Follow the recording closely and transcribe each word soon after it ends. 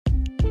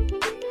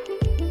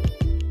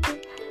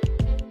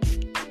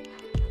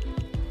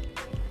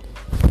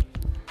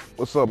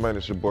What's up, man?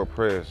 It's your boy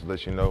Prez. To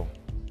let you know,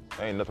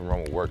 ain't nothing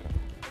wrong with working.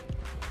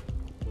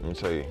 Let me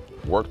tell you,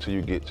 work till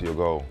you get to your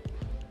goal.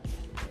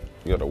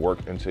 You gotta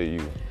work until you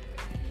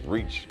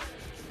reach,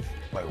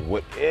 like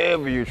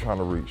whatever you're trying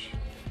to reach.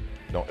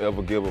 Don't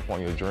ever give up on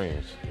your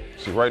dreams.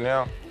 See, right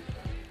now,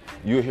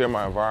 you hear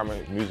my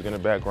environment, music in the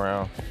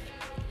background.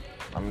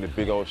 I'm in the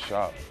big old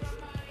shop,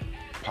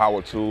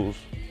 power tools,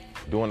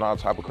 doing all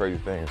type of crazy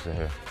things in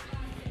here.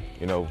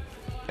 You know,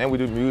 and we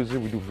do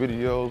music, we do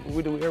videos,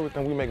 we do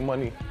everything. We make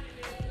money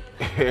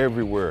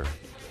everywhere.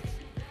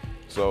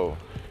 So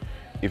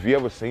if you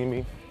ever see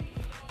me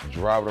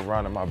driving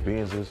around in my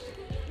Benzes,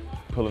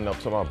 pulling up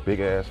to my big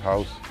ass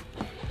house,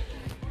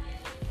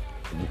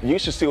 you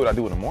should see what I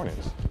do in the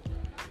mornings.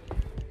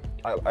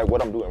 Like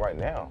what I'm doing right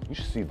now. You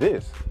should see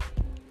this.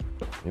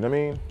 You know what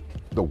I mean?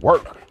 The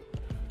work.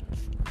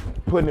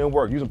 Putting in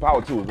work, using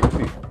power tools. Let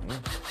me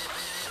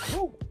see.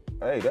 Woo.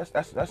 Hey,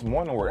 that's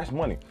morning work. That's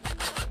money.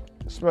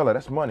 Smell it,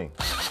 that's money.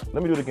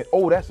 Let me do it again.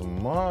 Oh, that's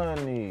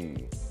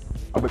money.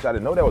 I bet y'all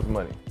didn't know that was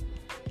money.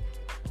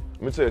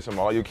 Let me tell you something,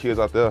 all you kids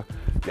out there,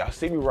 y'all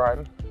see me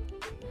riding.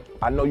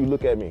 I know you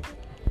look at me,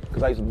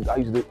 because I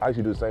used to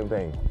do the same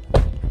thing.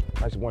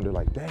 I used to wonder,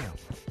 like, damn,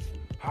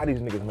 how these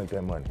niggas make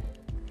that money?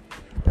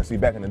 And see,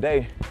 back in the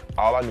day,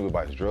 all I knew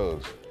about was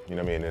drugs, you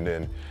know what I mean? And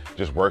then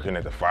just working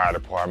at the fire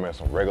department,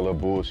 some regular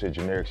bullshit,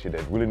 generic shit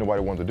that really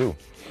nobody wanted to do.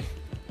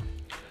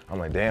 I'm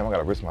like, damn, I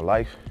gotta risk my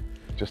life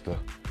just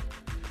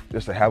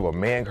to have a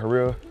man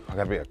career. I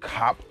gotta be a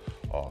cop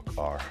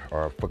or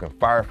a fucking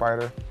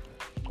firefighter,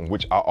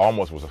 which I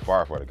almost was a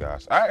firefighter,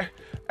 guys. I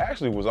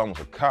actually was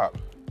almost a cop,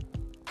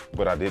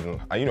 but I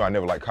didn't. I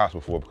never liked cops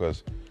before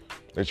because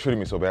they treated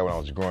me so bad when I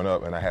was growing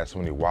up, and I had so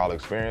many wild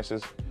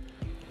experiences.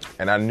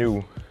 And I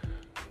knew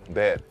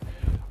that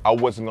I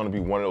wasn't gonna be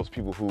one of those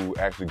people who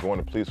actually go in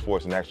the police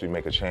force and actually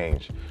make a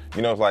change.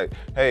 You know, it's like,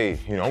 hey,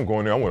 I'm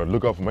going there, I wanna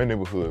look out for my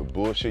neighborhood.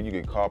 Bullshit, you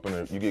get caught up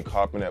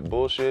in that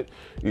bullshit,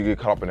 you get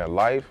caught up in that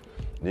life,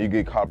 then you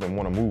get caught up and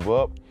wanna move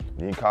up,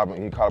 then you get caught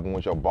up in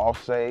what your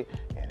boss say,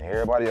 and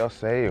everybody else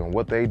say, and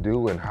what they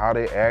do, and how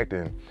they act,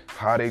 and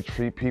how they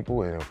treat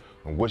people, and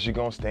what you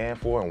gonna stand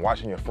for, and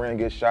watching your friend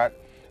get shot,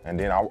 and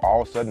then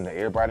all of a sudden,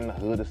 everybody in the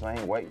hood the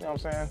same way, you know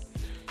what I'm saying?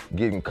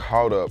 Getting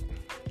caught up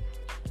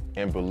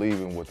and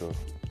believing what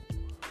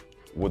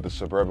the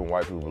suburban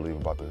white people believe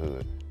about the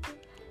hood.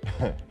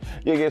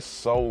 You get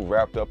so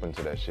wrapped up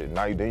into that shit.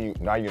 Now you're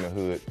in the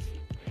hood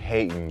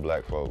hating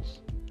black folks.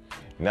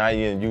 Now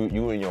you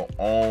in your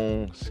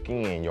own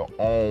skin, your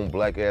own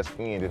black ass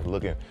skin, just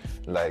looking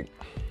like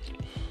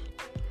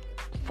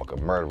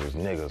fucking murderers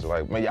niggas.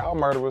 Like, man, y'all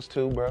murderers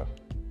too, bro.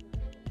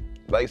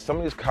 Like, some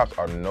of these cops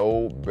are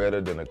no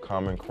better than a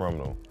common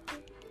criminal.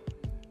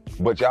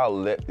 But y'all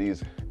let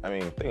these,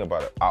 think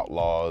about it,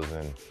 outlaws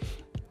and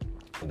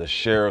the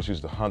sheriffs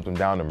used to hunt them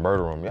down and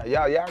murder them.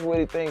 Y'all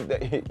really think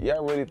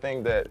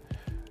that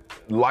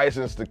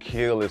license to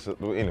kill is,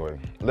 anyway,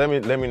 let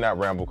me not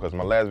ramble, because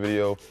my last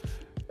video,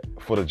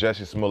 for the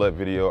Jussie Smollett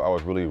video, I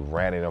was really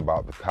ranting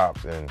about the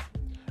cops, and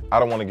I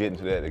don't want to get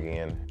into that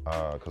again,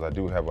 because I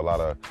do have a lot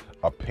of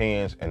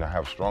opinions, and I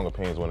have strong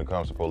opinions when it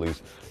comes to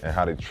police and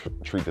how they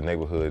treat the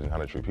neighborhood and how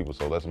they treat people.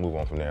 So let's move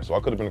on from there. So I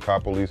could have been a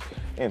cop, police,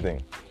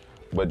 anything.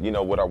 But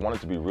what I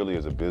wanted to be really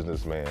is a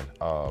businessman.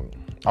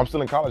 I'm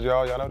still in college,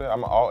 y'all. Y'all know that?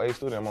 I'm an all-A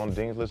student. I'm on the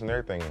Dean's List and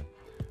everything.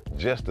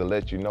 Just to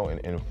let you know and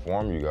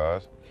inform you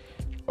guys.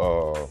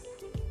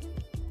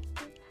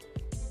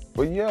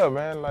 But yeah,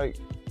 man, like,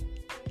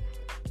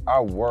 I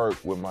work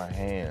with my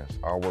hands.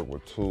 I work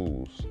with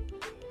tools.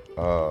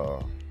 I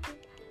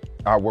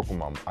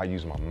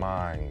use my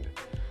mind,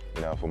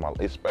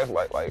 especially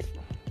like,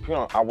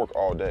 I work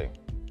all day.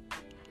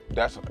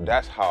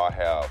 That's how I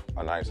have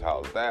a nice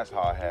house. That's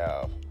how I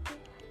have,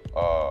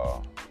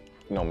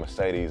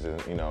 Mercedes and,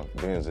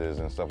 Benzes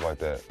and stuff like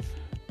that.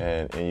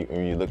 And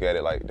you look at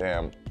it like,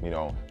 damn, he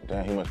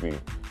must be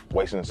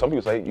wasting. Some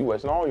people say, you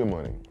wasting all your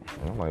money.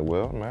 And I'm like,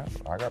 well, man,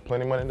 I got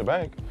plenty of money in the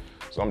bank.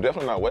 So I'm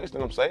definitely not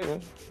wasting, I'm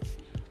saving.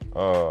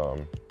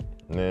 And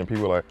then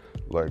people are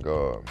like,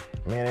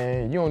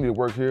 man, you don't need to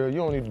work here. You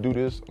don't need to do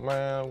this.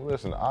 Man,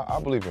 listen, I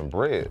believe in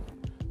bread.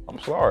 I'm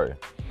sorry.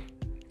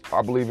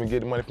 I believe in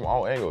getting money from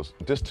all angles.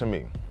 Just to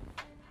me.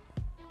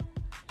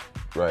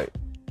 Right.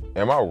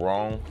 Am I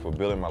wrong for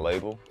building my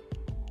label?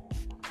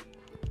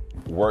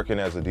 Working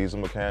as a diesel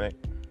mechanic?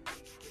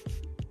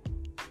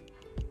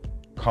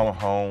 Coming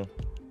home,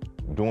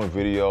 doing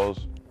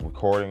videos,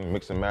 recording,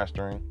 mixing,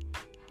 mastering,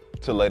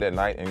 till late at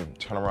night and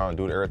turn around and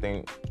do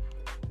everything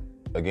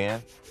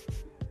again?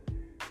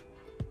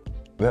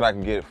 Then I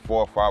can get $400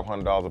 or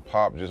 $500 a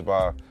pop just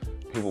by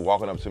people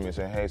walking up to me and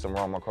saying, hey, something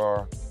wrong with my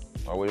car?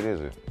 Oh, what is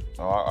it?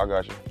 Oh, I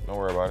got you. Don't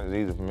worry about it. It's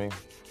easy for me.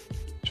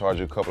 Charge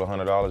you a couple of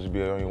 $100, you'll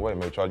be on your way.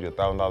 Maybe charge you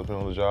 $1,000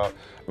 depending on the job.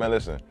 Man,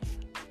 listen,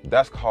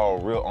 that's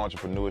called real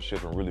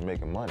entrepreneurship and really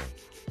making money.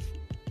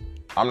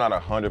 I'm not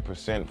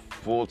 100%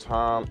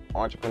 full-time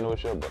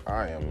entrepreneurship, but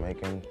I am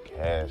making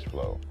cash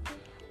flow.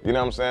 You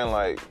know what I'm saying?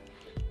 Like,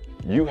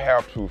 you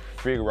have to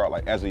figure out,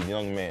 like, as a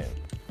young man,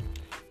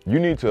 You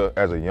need to,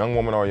 as a young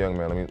woman or a young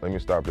man, let me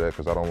stop that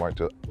because I don't like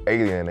to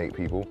alienate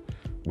people.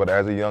 But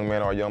as a young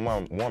man or a young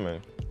woman,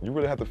 you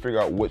really have to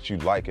figure out what you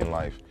like in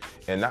life,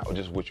 and not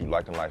just what you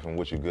like in life and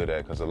what you're good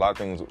at. Because a lot of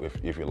things,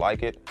 if you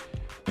like it,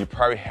 you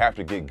probably have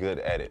to get good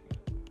at it.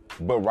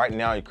 But right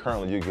now,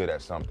 you're good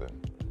at something.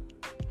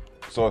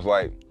 So it's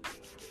like,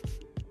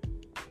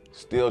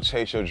 still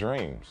chase your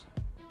dreams.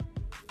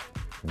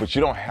 But you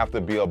don't have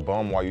to be a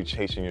bum while you're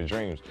chasing your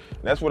dreams.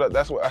 And there's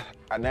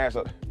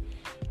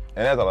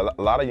a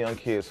lot of young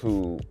kids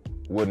who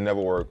would never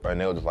work,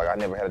 and they're just like, I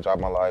never had a job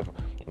in my life.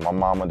 My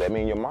mama, that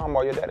mean your mom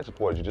or your daddy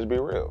supported you. Just be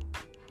real.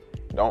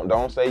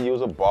 Don't say you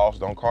was a boss.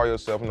 Don't call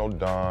yourself no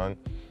Don.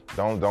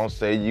 Don't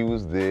say you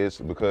was this,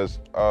 because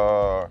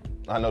I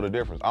know the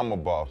difference. I'm a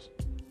boss.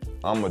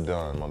 I'm a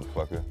Don,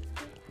 motherfucker.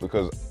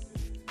 Because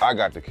I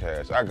got the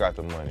cash. I got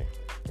the money.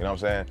 You know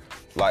what I'm saying?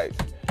 Like,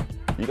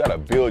 you gotta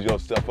build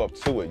yourself up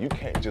to it. You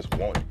can't just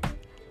want it.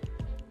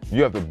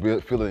 You have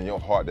to feel it in your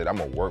heart that I'm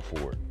gonna work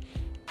for it.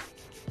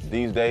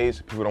 These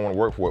days, people don't want to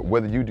work for it.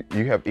 Whether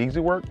you have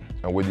easy work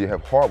or whether you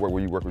have hard work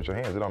where you work with your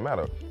hands, it don't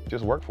matter.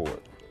 Just work for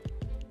it.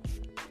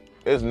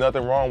 There's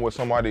nothing wrong with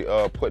somebody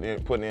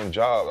putting in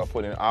jobs or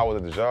putting in hours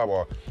at the job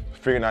or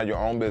figuring out your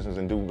own business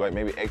and do like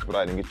maybe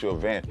expedite and get you a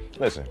van.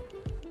 Listen,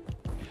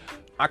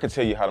 I can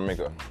tell you how to make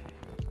an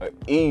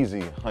easy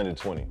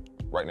 120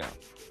 right now,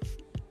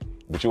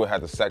 but you would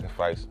have to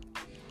sacrifice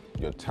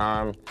your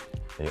time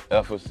and your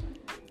efforts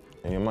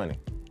and your money.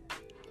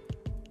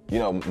 You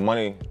know,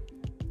 money.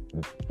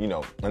 You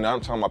know, and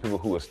I'm talking about people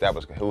who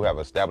have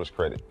established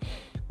credit.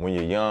 When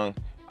you're young,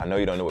 I know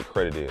you don't know what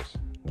credit is,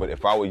 but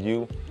if I were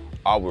you,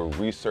 I would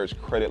research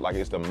credit like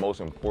it's the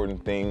most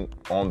important thing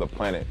on the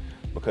planet.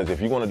 Because if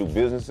you want to do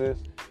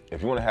businesses,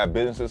 if you want to have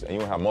businesses and you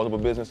want to have multiple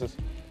businesses,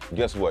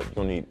 guess what?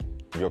 You'll need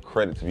your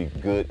credit to be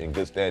good and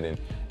good standing,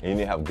 and you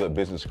need to have good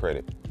business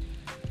credit.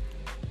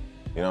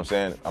 You know what I'm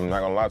saying? I'm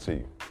not gonna lie to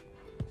you.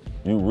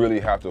 You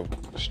really have to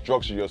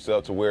structure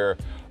yourself to where,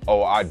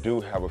 oh, I do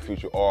have a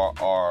future,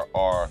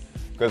 or,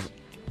 because,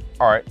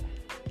 all right,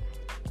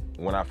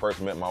 when I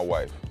first met my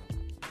wife,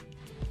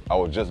 I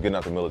was just getting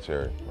out the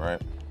military,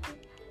 right?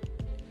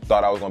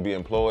 Thought I was gonna be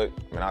employed,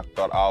 man, I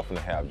thought I was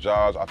gonna have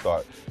jobs. I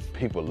thought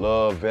people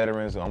love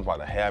veterans, and I'm about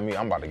to have me,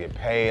 I'm about to get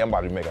paid, I'm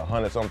about to make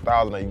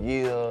 $100,000 a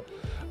year.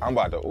 I'm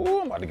about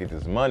to get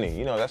this money.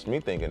 You know, that's me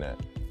thinking that.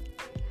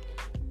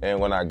 And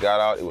when I got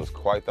out, it was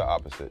quite the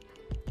opposite.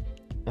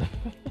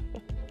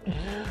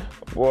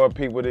 Boy,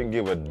 people didn't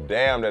give a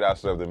damn that I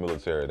served the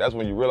military. That's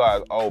when you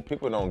realize, oh,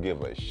 people don't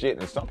give a shit.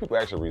 And some people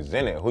actually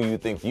resent it. Who you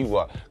think you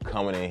are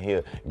coming in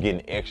here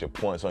getting extra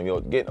points on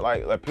your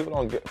like people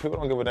don't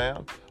give a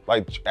damn.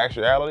 Like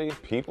actuality,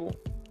 people.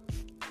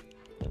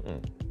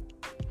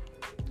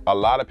 A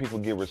lot of people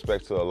give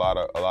respect to a lot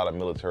of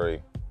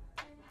military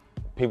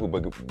people,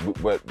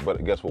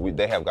 but guess what?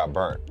 They have got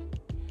burnt.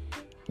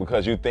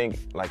 Because you think,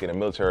 like in the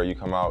military, you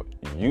come out,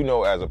 you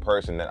know as a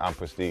person that I'm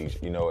prestige,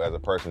 you know as a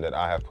person that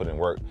I have put in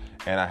work,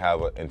 and I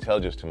have an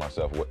intelligence to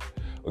myself. Well,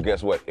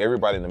 guess what?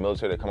 Everybody in the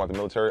military that come out the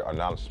military are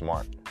not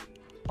smart,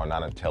 are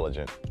not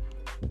intelligent,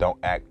 don't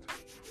act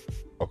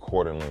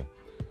accordingly.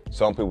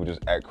 Some people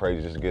just act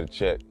crazy just to get a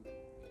check.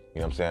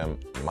 You know what I'm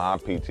saying? My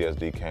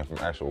PTSD came from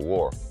actual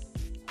war.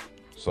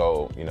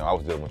 So, you know, I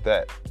was dealing with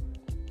that.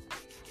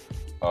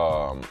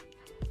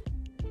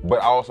 But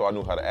also I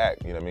knew how to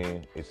act, you know what I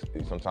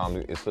mean?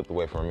 Sometimes it slipped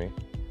away from me.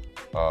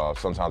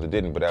 Sometimes it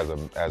didn't, but as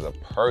a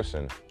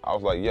person, I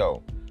was like,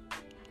 yo,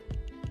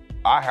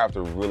 I have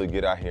to really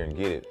get out here and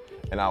get it.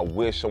 And I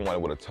wish someone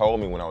would have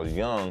told me when I was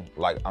young,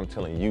 like I'm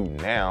telling you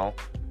now,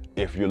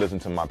 if you're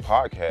listening to my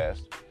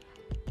podcast,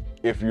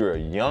 if you're a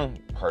young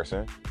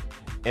person,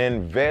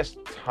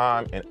 invest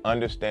time in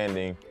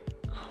understanding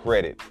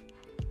credit,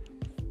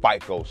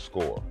 FICO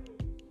score.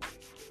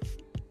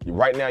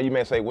 Right now, you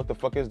may say, what the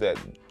fuck is that?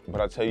 But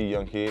I tell you,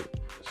 young kid,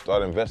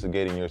 start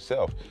investigating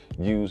yourself.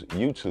 Use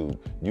YouTube.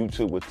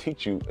 YouTube will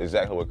teach you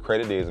exactly what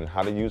credit is and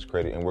how to use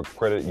credit and what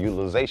credit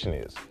utilization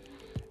is.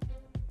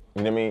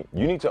 You know what I mean?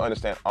 You need to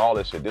understand all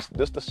this shit. This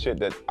the shit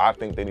that I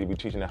think they need to be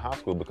teaching in high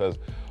school, because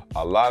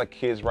a lot of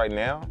kids right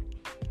now,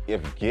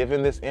 if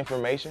given this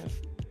information,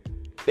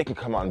 they can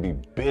come out and be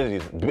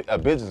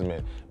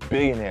businessmen,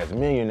 billionaires,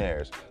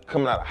 millionaires,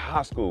 coming out of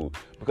high school.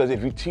 Because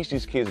if you teach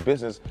these kids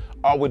business,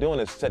 all we're doing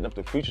is setting up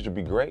the future to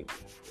be great.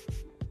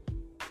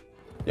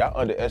 Y'all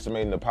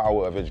underestimating the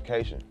power of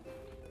education.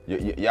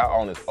 Y'all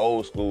on this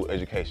old school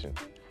education,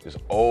 this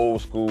old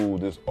school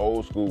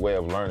way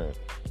of learning.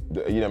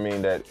 You know what I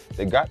mean? That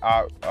they got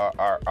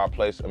our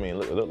place. I mean,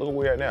 look where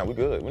we're at now. We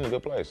good. We're in a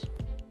good place.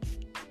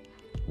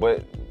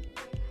 But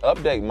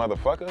update,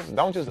 motherfuckers.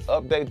 Don't just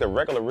update the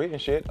regular reading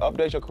shit.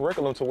 Update your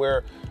curriculum to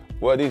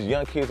where these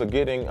young kids are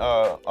getting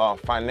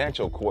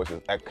financial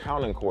courses,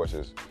 accounting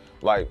courses.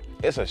 Like,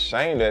 it's a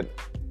shame that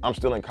I'm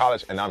still in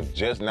college and I'm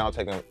just now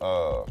taking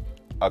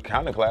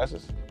accounting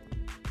classes.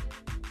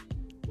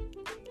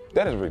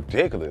 That is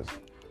ridiculous.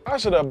 I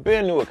should have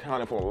been knew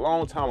accounting from a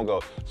long time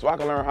ago so I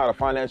can learn how to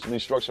financially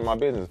structure my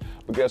business.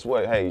 But guess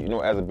what? Hey, you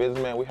know, as a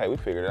businessman, we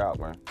figured it out,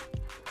 man.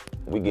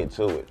 We get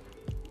to it.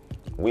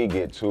 we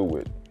get to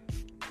it.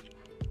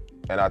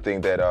 And I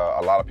think that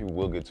a lot of people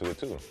will get to it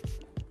too.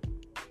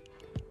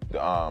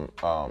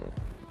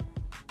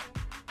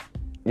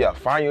 Yeah,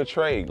 find your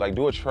trade. Like,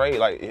 do a trade.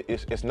 Like,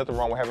 it's nothing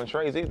wrong with having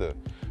trades either.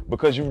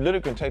 Because you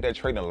literally can take that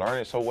trade and learn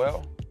it so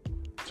well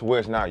to where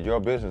it's not your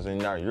business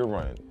and now you're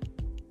running.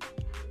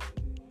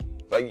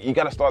 Like, you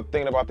got to start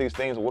thinking about these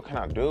things. What can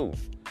I do?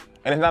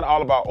 And it's not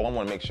all about, oh, I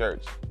want to make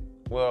shirts.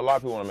 Well, a lot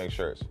of people want to make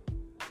shirts.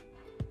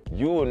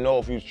 You will know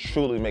if you're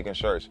truly making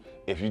shirts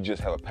if you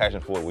just have a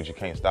passion for it, which you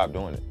can't stop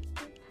doing it.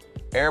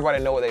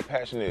 Everybody know what their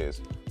passion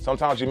is.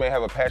 Sometimes you may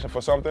have a passion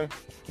for something,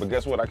 but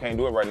guess what? I can't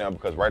do it right now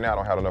because right now I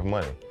don't have enough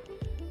money.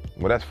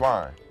 Well, that's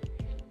fine.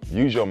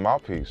 Use your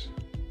mouthpiece.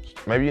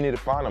 Maybe you need to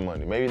find the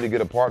money. Maybe you need to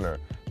get a partner.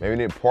 Maybe you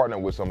need to partner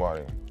with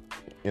somebody.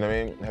 You know what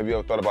I mean? Have you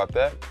ever thought about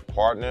that?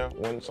 Partner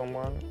with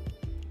someone?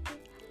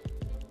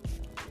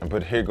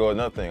 But here goes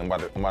another thing. I'm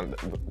about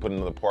to put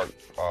another part,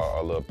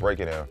 a little break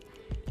it down.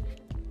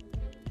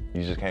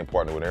 You just can't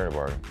partner with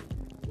everybody.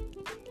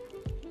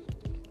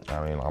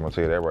 I mean, I'm gonna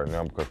tell you that right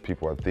now because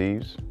people are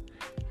thieves.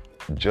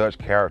 Judge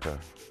character.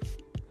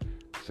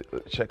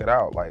 Check it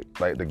out. Like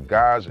the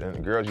guys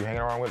and girls you hang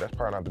around with, that's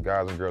probably not the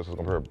guys and girls that's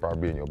gonna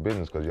probably be in your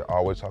business because you're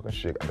always talking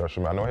shit. I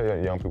know how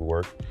young people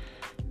work.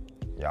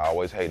 Y'all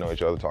always hating on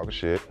each other, talking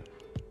shit,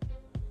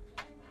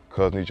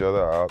 cussing each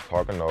other out,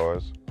 talking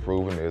noise,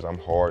 proving this, I'm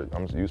hard,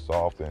 you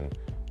soft, and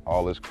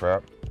all this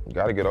crap. You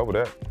gotta get over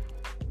that.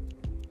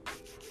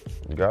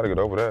 You gotta get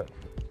over that.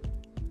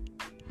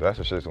 That's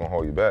the shit that's gonna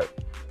hold you back.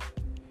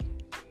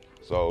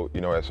 So,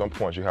 you know, at some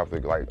point you have to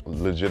like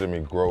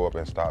legitimately grow up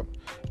and stop.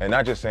 And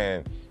not just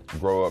saying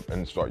grow up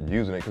and start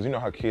using it, because you know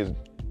how kids,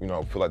 you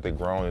know, feel like they're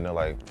grown and they're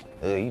like,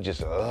 you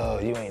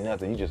ain't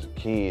nothing, you just a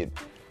kid.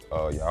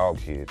 Y'all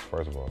kids,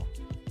 first of all.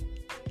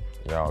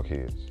 Y'all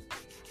kids.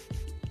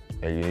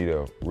 And you need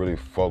to really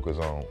focus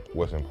on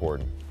what's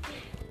important.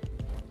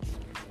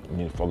 You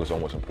need to focus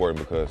on what's important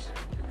because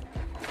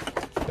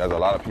there's a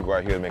lot of people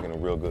out here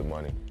making real good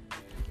money.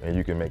 And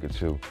you can make it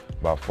too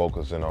by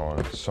focusing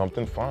on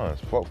something fun.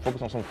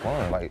 Focus on some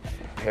fun. Like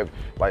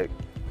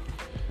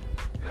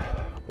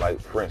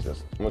for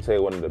instance, I'm gonna tell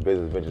you one of the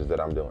business ventures that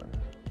I'm doing.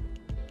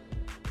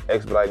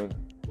 Expediting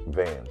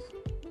vans.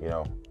 You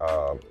know.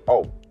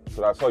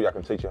 So I told you I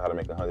can teach you how to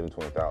make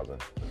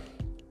 $120,000.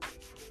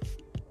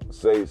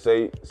 Say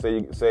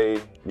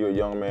you're a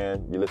young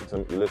man. You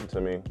listen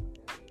to me,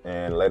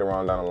 and later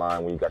on down the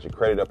line, when you got your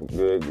credit up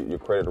good, your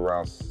credit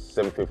around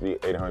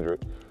 750,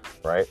 800,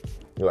 right?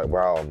 You're like,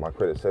 wow, my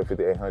credit's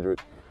 750,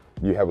 800.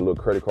 You have a little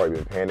credit card,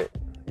 you've been paying it.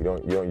 You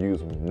don't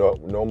use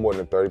no more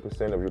than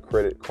 30% of your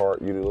credit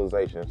card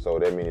utilization. So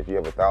that means if you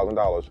have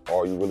 $1,000,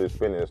 all you really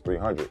spending is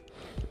 $300.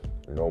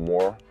 No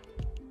more.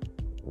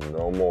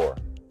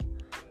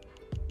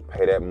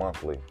 Pay that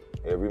monthly,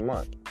 every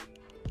month.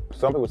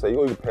 Some people say,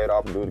 you can pay it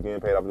off and do it again,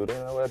 pay it off and do it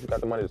again. Well, if you got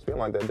the money to spend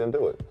like that, then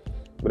do it.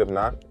 But if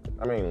not,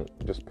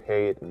 just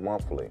pay it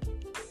monthly.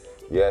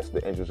 Yes, the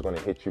interest is going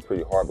to hit you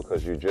pretty hard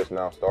because you're just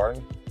now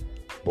starting.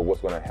 But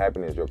what's going to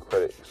happen is your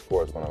credit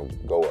score is going to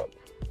go up.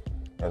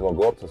 And it's going to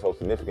go up to so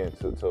significant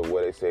to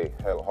where they say,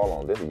 hell, hold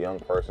on, this young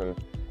person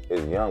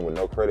is young with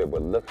no credit,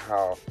 but look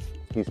how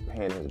he's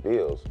paying his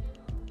bills.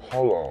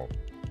 Hold on,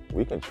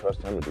 we can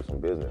trust him to do some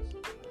business.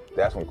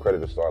 That's when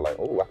creditors start like,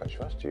 oh, I can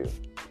trust you.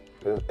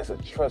 It's a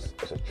trust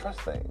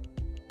thing.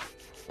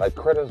 Like,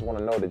 creditors want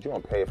to know that you're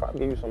going to pay. If I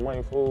give you some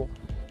money, fool,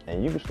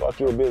 and you can start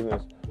your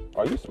business,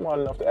 are you smart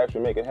enough to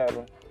actually make it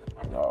happen?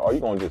 Or are you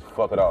going to just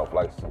fuck it off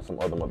like some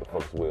other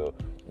motherfuckers will?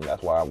 And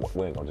that's why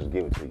we ain't going to just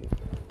give it to you.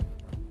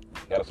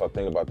 You got to start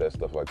thinking about that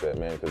stuff like that,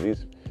 man,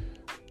 because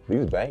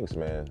these banks,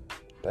 man,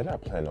 they're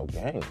not playing no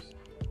games.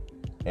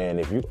 And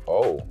if you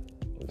owe,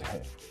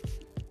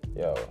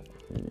 yo,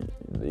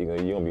 you're going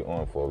to be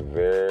on for a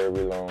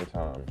very long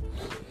time.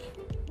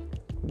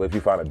 But if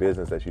you find a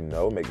business that you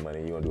know make money,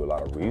 you're gonna do a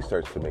lot of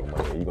research to make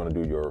money. You're gonna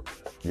do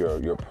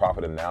your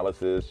profit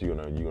analysis. You're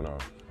gonna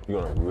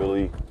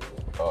really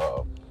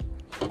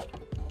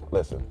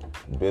listen.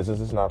 Business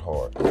is not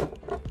hard,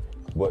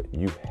 but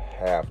you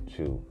have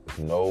to. There's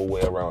no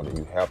way around it.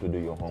 You have to do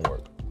your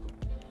homework,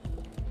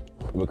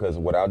 because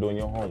without doing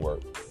your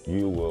homework,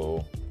 you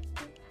will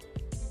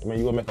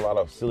make a lot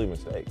of silly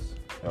mistakes.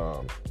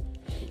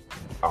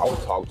 I would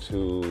talk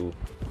to.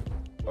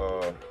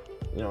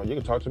 You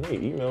can talk to me,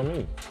 email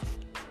me.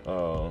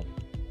 I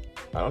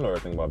don't know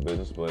everything about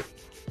business, but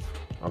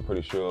I'm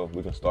pretty sure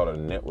we can start a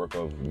network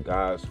of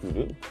guys who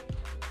do.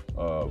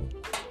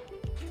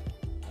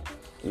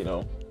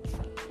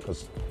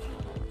 Because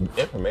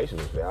information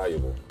is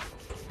valuable,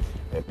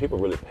 and people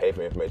really pay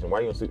for information.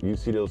 Why you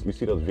see those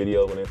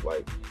videos when it's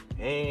like,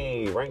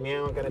 hey, right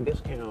now I got a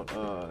discount.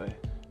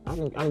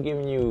 I'm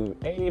giving you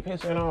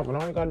 80% off, and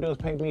all you gotta do is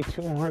pay me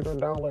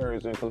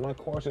 $200, and because my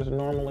course is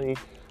normally.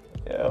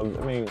 Yeah,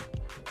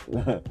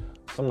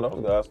 some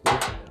of those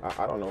guys,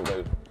 I don't know if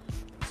they're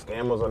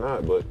scammers or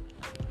not, but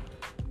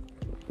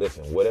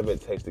listen, whatever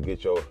it takes to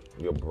get your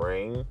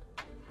brain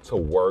to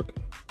work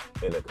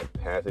in the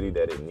capacity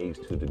that it needs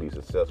to be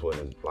successful in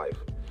its life,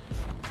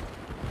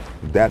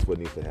 that's what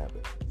needs to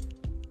happen.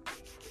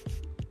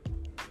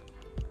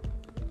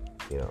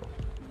 You know,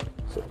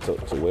 so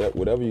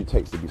whatever it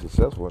takes to be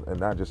successful, and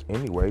not just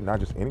any way, not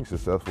just any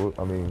successful.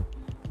 I mean,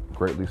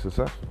 greatly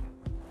successful.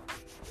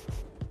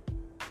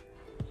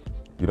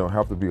 You don't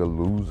have to be a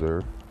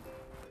loser.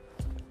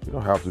 You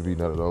don't have to be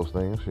none of those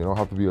things. You don't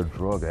have to be a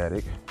drug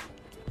addict.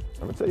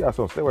 Let me tell y'all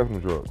something. Stay away from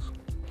the drugs.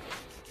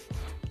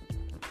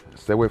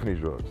 Stay away from these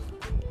drugs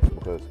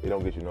because it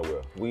don't get you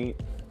nowhere. Weed,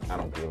 I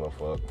don't give a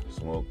fuck.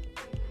 Smoke.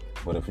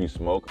 But if you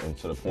smoke and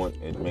to the point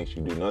it makes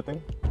you do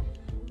nothing,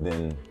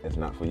 then it's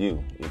not for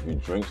you. If you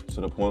drink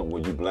to the point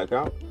where you black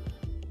out,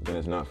 then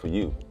it's not for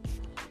you.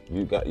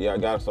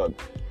 Gotta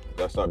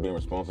start being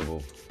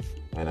responsible.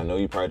 And I know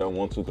you probably don't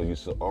want to because you're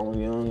so all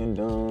young and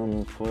dumb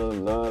and full of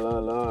la la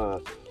la.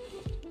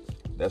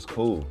 That's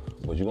cool.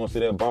 But you're gonna see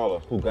that baller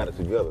who got it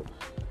together.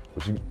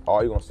 But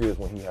all you're gonna see is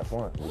when he have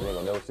fun. You ain't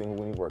gonna never see him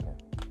when he working.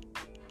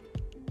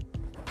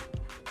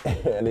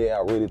 And yeah,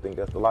 I really think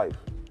that's the life.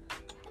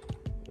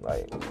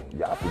 Like,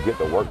 y'all forget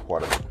the work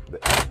part of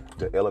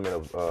the element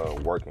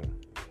of working.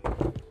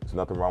 There's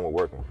nothing wrong with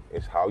working.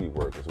 It's how you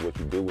work. It's what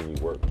you do when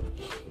you work.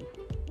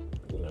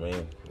 You know what I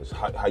mean? It's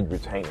how you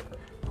retain it.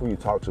 Who you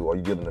talk to. Are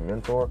you getting a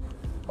mentor?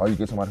 Are you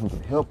getting somebody who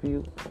can help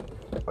you?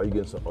 Are you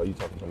talking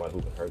to somebody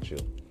who can hurt you?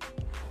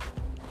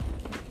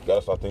 You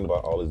gotta start thinking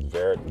about all these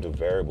the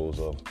variables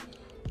of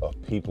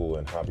people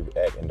and how people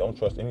act. And don't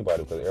trust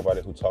anybody because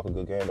everybody who talk a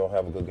good game don't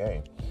have a good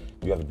game.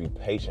 You have to be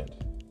patient.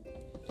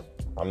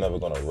 I'm never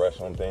gonna rush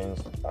on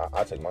things.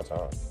 I take my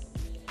time.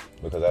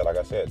 Because like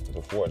I said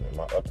before in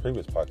my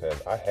previous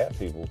podcast, I had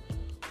people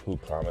who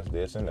promised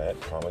this and that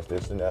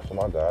for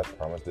my guys,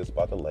 promised this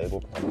about the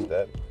label, promised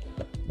that.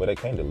 But they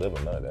can't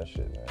deliver none of that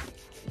shit, man.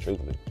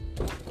 Truthfully.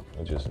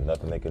 It's just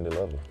nothing they can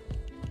deliver.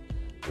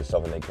 It's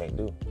something they can't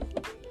do.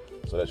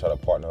 So they try to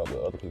partner up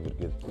with other people to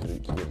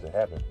get it to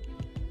happen.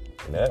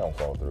 And that don't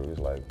fall through. It's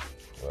like,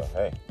 well,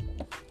 hey,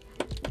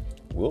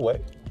 we'll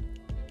wait.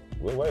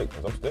 We'll wait,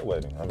 because I'm still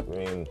waiting. I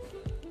mean,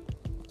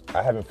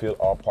 I haven't filled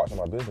all parts of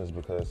my business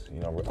because, you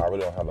know, I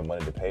really don't have the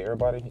money to pay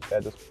everybody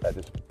at this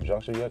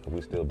juncture yet because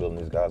we're still building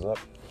these guys up.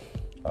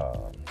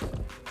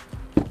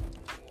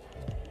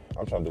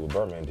 I'm trying to do what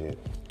Birdman did.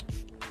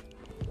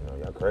 You know,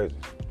 y'all crazy.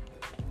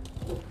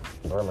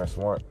 Birdman's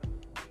smart.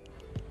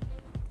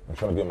 I'm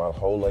trying to get my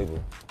whole label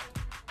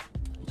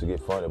to get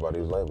funded by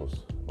these labels,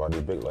 by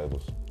these big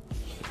labels.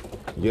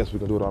 Yes, we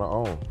can do it on our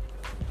own.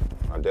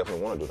 I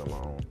definitely want to do it on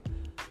my own.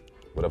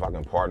 But if I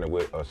can partner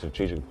with a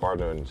strategic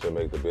partner to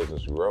make the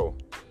business grow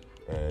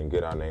and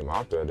get our name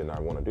out there, then I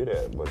want to do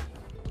that. But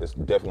it's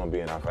definitely going to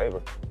be in our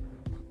favor.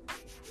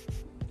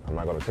 I'm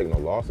not going to take no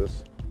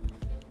losses.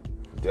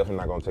 Definitely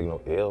not going to take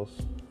no L's.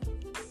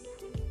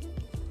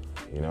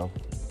 You know?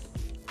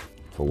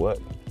 For what?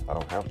 I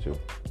don't have to.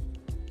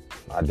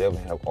 I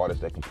definitely have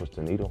artists that can push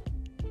the needle.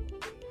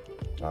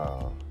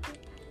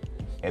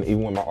 And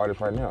even with my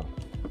artists right now,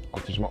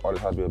 I'm teaching my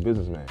artists how to be a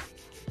businessman.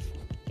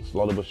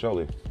 Slowly but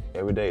surely.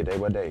 Every day, day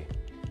by day,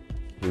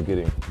 he's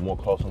getting more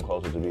closer and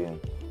closer to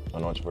being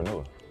an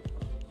entrepreneur.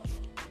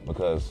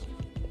 Because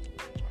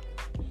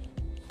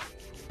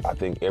I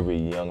think every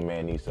young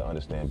man needs to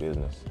understand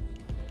business.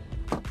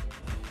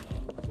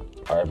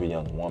 Or every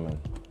young woman,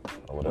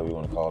 or whatever you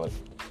want to call it.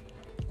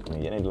 I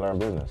mean, you need to learn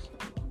business.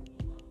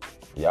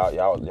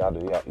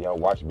 Y'all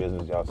watch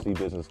business, y'all see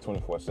business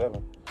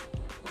 24/7.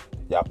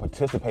 Y'all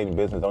participate in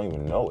business, don't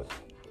even know it.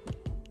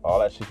 All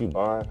that shit you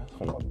buying, that's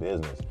from a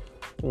business.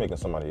 You're making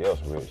somebody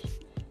else rich.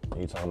 And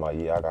you talking about,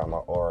 yeah, I got my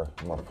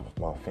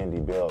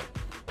Fendi belt,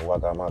 or I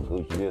got my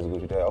Gucci this,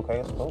 Gucci that. Okay,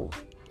 it's cool.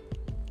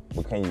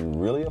 But can you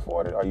really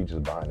afford it, or are you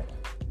just buying it?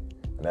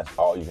 And that's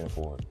all you can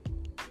afford.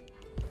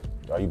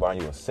 Are you buying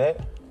you a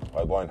set?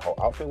 Are you buying a whole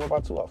outfit? What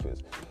about 2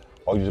 outfits?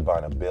 Or are you just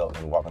buying a belt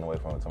and walking away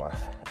from it to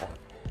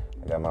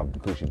I got my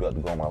Gucci belt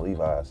to go on my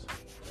Levi's.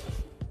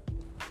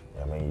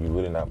 I mean, you're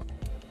really not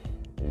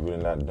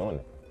doing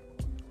it.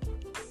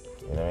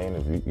 You know what I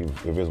mean?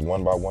 If it's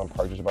one by one,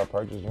 purchase by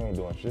purchase, you ain't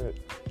doing shit.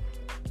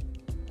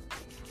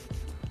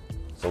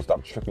 So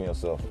stop tricking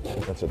yourself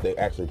until they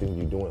actually think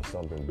you're doing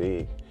something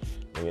big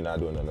and you're not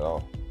doing it at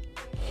all.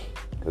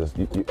 Because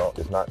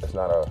it's not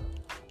a,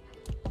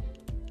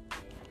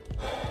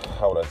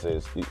 how would I say,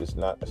 it's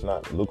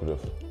not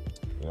lucrative.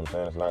 You know what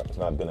I'm saying? It's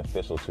not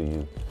beneficial to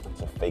you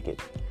to fake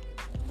it.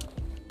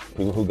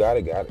 People who got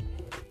it. And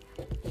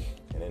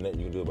there's nothing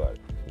you can do about it.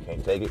 You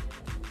can't take it,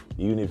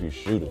 even if you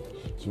shoot it.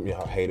 You know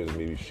how haters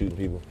maybe shooting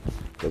people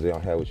because they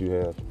don't have what you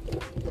have,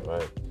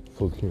 right?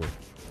 Fuck him.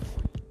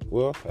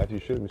 Well, after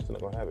you shoot him, you're still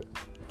not gonna have it.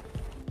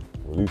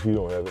 Well, at least he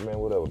don't have it, man.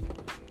 Whatever.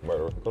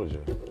 Murderer, go to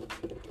jail.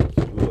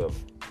 Whatever.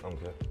 I don't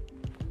care.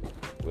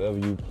 Whatever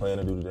you plan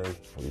to do today,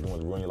 or you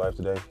want to ruin your life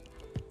today,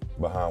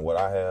 behind what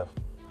I have,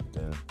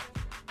 then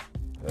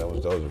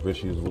those are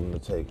risks you was willing to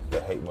take.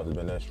 That hate must have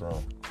been that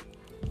strong.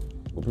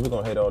 But people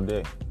gonna hate all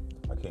day.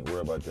 I can't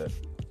worry about that.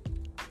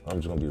 I'm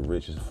just gonna be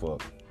rich as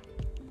fuck.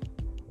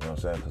 You know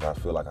what I'm saying? Because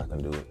I feel like I can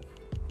do it.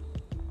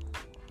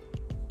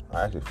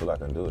 I actually feel like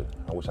I can do it.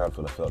 I wish I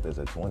could have felt this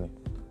at 20.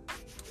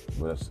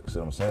 But see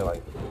what I'm saying?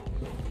 Like,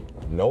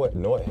 know it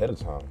ahead of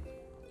time.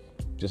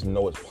 Just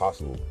know it's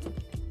possible.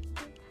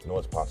 Know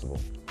it's possible.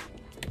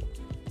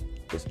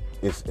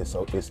 it's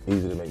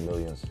easy to make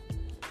millions.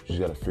 You just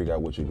got to figure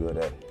out what you're good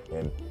at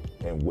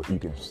and what you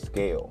can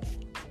scale.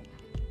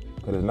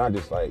 Because it's not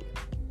just like,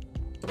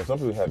 some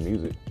people have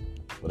music,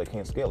 but they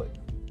can't scale it.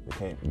 They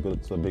can't build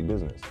it to a big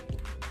business,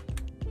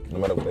 no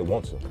matter what they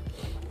want to.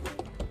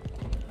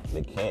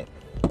 They can't.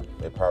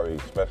 They probably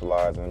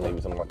specialize in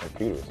maybe something like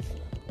computers.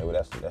 Maybe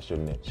that's your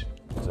niche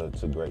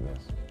to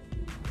greatness.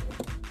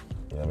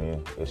 You know what I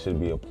mean? It should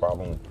be a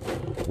problem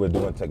with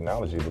doing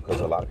technology, because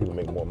a lot of people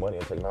make more money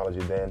in technology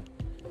than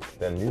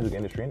music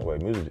industry anyway.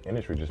 Music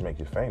industry just makes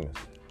you famous.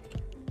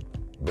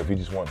 But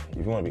if you want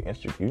to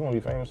be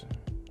famous,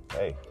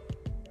 hey,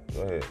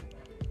 go ahead.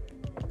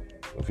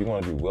 If you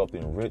want to be wealthy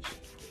and rich,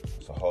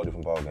 it's a whole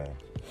different ballgame.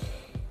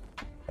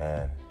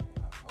 And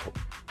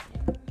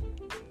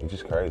it's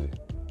just crazy.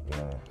 You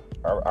know,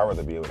 I'd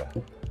rather be able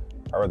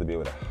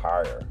to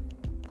hire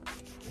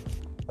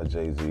a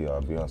Jay-Z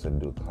or Beyonce to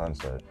do a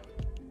concert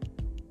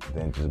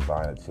than just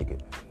buying a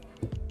ticket.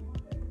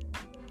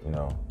 You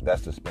know,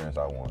 that's the experience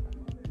I want.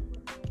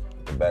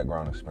 The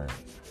background experience.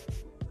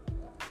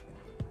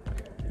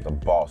 The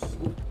boss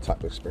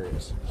type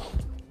experience.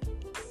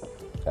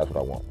 That's what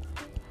I want.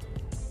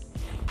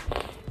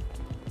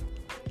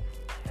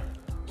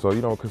 So,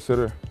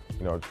 consider,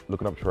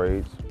 looking up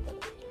trades,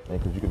 and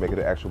because you can make it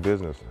an actual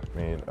business. I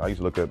mean, I used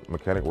to look at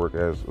mechanic work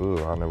as,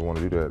 I never want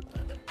to do that.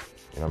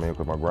 You know what I mean?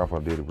 Because my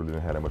grandfather really didn't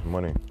have that much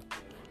money.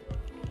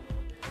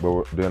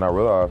 But then I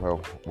realized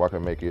I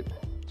can make it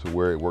to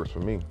where it works for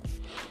me.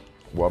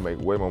 Well, I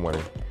make way more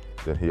money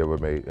than he ever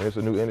made. And it's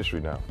a new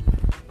industry now.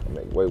 I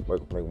make way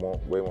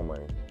more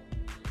money.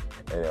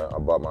 And I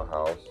bought my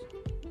house,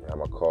 I have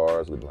my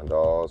cars, with my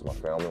dogs, my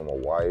family, my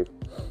wife.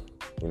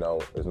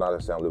 It's not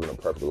to say I'm living a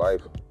perfect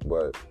life,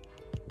 but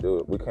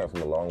dude, we came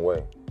from a long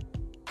way.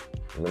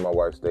 Me and my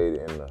wife stayed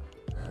in the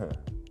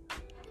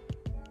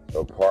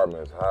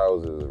apartments,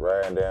 houses,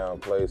 ran down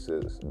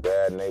places,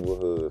 bad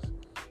neighborhoods,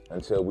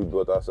 until we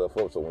built ourselves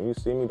up. So when you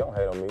see me, don't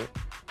hate on me.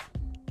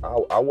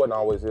 I wasn't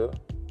always here.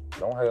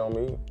 Don't hate on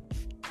me.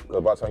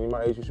 Because by the time you're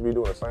my age, you should be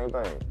doing the same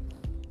thing.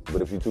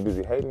 But if you're too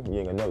busy hating, you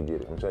ain't gonna never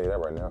get it. I'm telling you that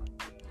right now.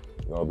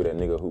 You're gonna be that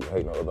nigga who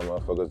hating on other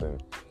motherfuckers,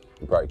 and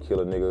you probably kill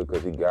a nigga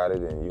because he got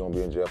it, and you're gonna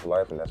be in jail for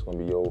life, and that's gonna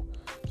be your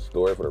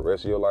story for the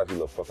rest of your life, you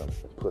little fucking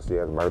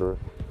pussy-ass murderer.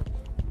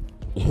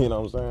 You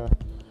know what I'm saying?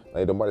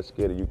 Like, nobody's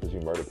scared of you because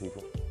you murder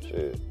people.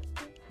 Shit.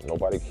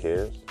 Nobody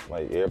cares.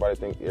 Like, everybody's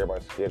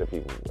scared of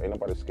people. Ain't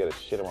nobody scared of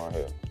shit around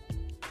here.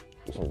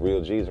 There's some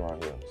real G's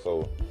around here.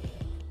 So,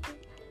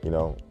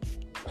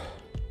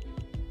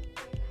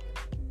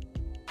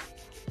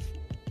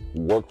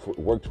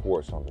 work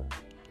towards something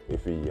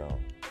if you're young.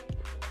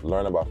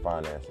 Learn about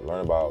finance.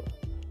 Learn about,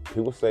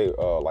 people say,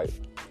 like,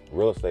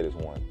 real estate is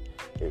one.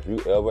 If you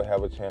ever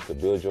have a chance to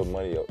build your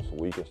money up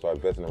so you can start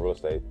investing in real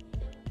estate,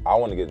 I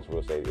want to get into real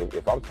estate.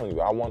 If I'm telling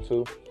you I want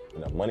to,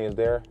 and the money is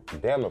there,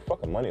 damn, the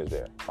fucking money is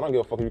there. I don't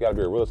give a fuck if you got to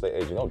be a real estate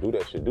agent. Don't do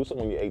that shit. Do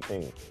something when you're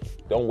 18.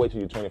 Don't wait till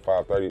you're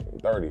 25, 30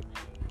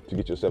 to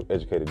get yourself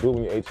educated. Do it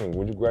when you're 18.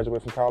 When you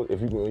graduate from college,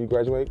 when you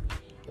graduate,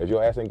 if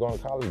your ass ain't going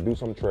to college, do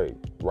some trade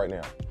right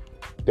now.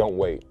 Don't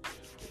wait,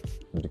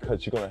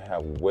 because you're going to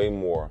have way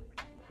more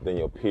than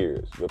your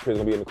peers. Your peers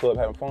going to be in the club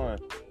having fun.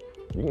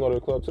 You can go to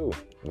the club too,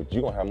 but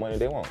you're going to have money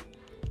they won't.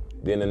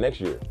 Then the next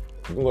year,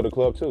 you can go to the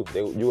club too.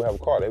 You'll have a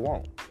car, they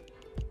won't.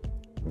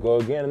 Go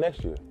again the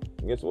next year.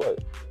 Guess what?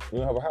 You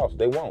don't have a house,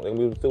 they won't.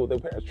 They'll be still with their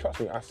parents. Trust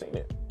me, I've seen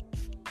it.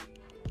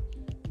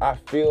 I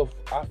feel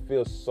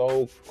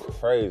so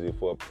crazy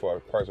for a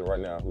person right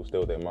now who's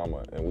still with their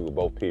mama, and we were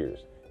both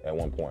peers at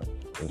one point,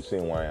 and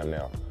seeing where I am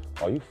now.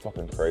 Are you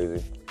fucking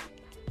crazy?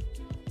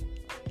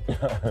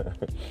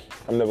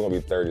 I'm never gonna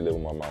be 30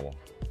 living with my mama.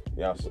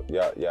 Y'all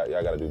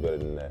gotta do better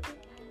than that.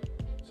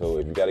 So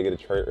if you gotta get a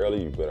trade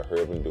early, you better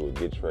hurry up and do it.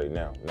 Get trade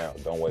now. Now,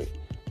 don't wait.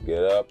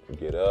 Get up.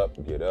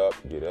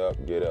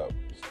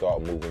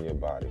 Start moving your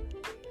body.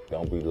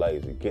 Don't be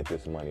lazy. Get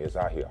this money. It's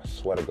out here. I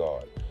swear to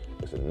God.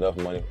 There's enough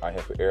money out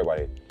here for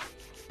everybody.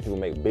 People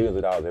make billions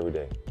of dollars every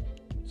day.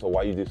 So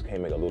why you just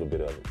can't make a little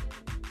bit of it?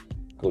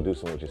 Go do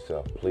something with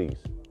yourself, please.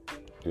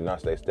 Do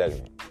not stay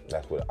stagnant.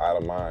 That's what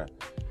idle mind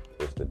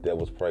is, the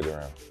devil's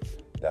playground.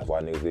 That's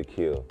why niggas get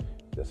killed.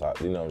 That's why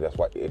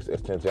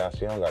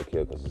XXXTentacion got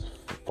killed, because it's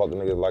fucking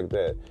niggas like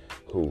that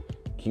who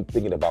keep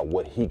thinking about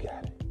what he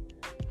got.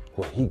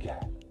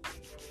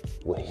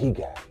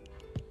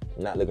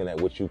 Not looking at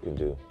what you can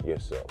do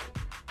yourself.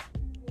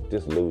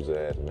 Just loser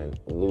ass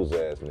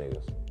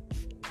niggas.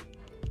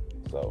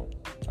 So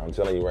I'm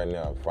telling you right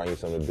now, find you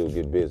something to do,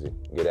 get busy,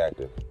 get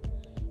active.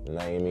 And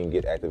I ain't mean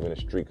get active in the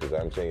street, because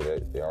I'm telling you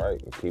that, all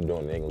right, keep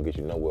doing it, they ain't gonna get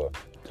you nowhere.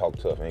 Talk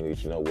tough, ain't gonna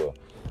get you nowhere.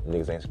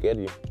 Niggas ain't scared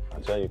of you.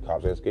 I'm telling you,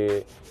 cops ain't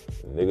scared.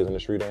 Niggas in the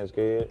street ain't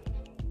scared.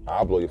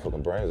 I'll blow your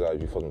fucking brains out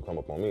if you fucking come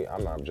up on me.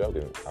 I'm not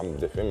joking. I'm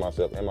defending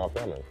myself and my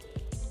family.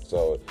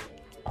 So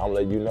I'm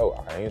letting you know,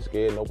 I ain't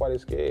scared.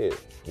 Nobody's scared.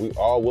 We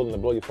all willing to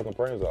blow your fucking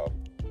brains off.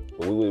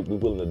 But we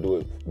willing to do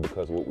it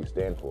because of what we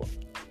stand for.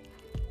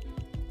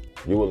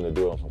 You're willing to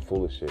do it on some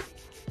foolish shit.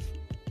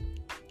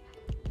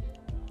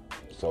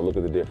 So look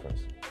at the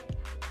difference.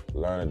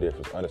 Learn the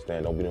difference.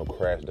 Understand. Don't be no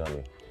crash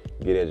dummy.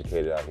 Get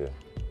educated out here.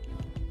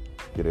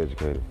 Get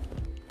educated.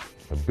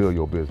 And build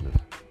your business.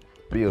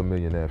 Be a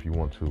millionaire if you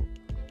want to.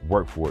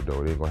 Work for it,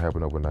 though. It ain't going to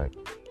happen overnight.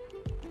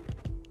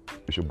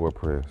 It's your boy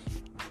Press.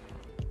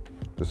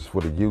 This is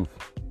for the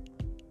youth.